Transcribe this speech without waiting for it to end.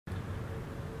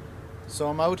So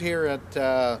I'm out here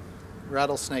at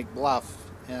Rattlesnake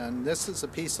Bluff, and this is a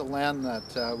piece of land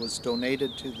that was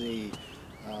donated to the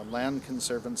Land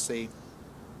Conservancy.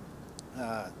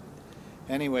 I'm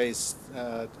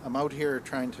out here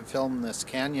trying to film this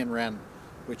Canyon Wren,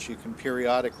 which you can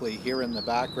periodically hear in the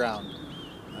background.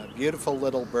 A beautiful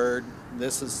little bird.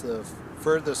 This is the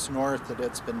furthest north that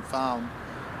it's been found,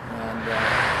 and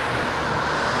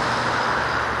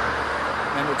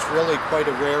it's really quite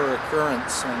a rare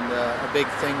occurrence and a big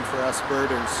thing for us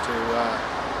birders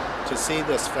to see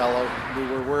this fellow. We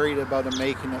were worried about him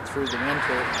making it through the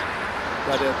winter,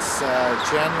 but it's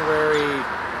January,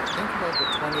 I think about the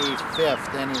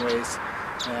 25th anyways,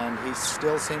 and he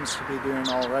still seems to be doing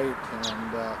all right,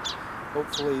 and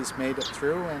hopefully he's made it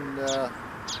through, and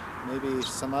maybe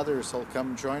some others will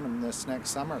come join him this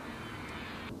next summer.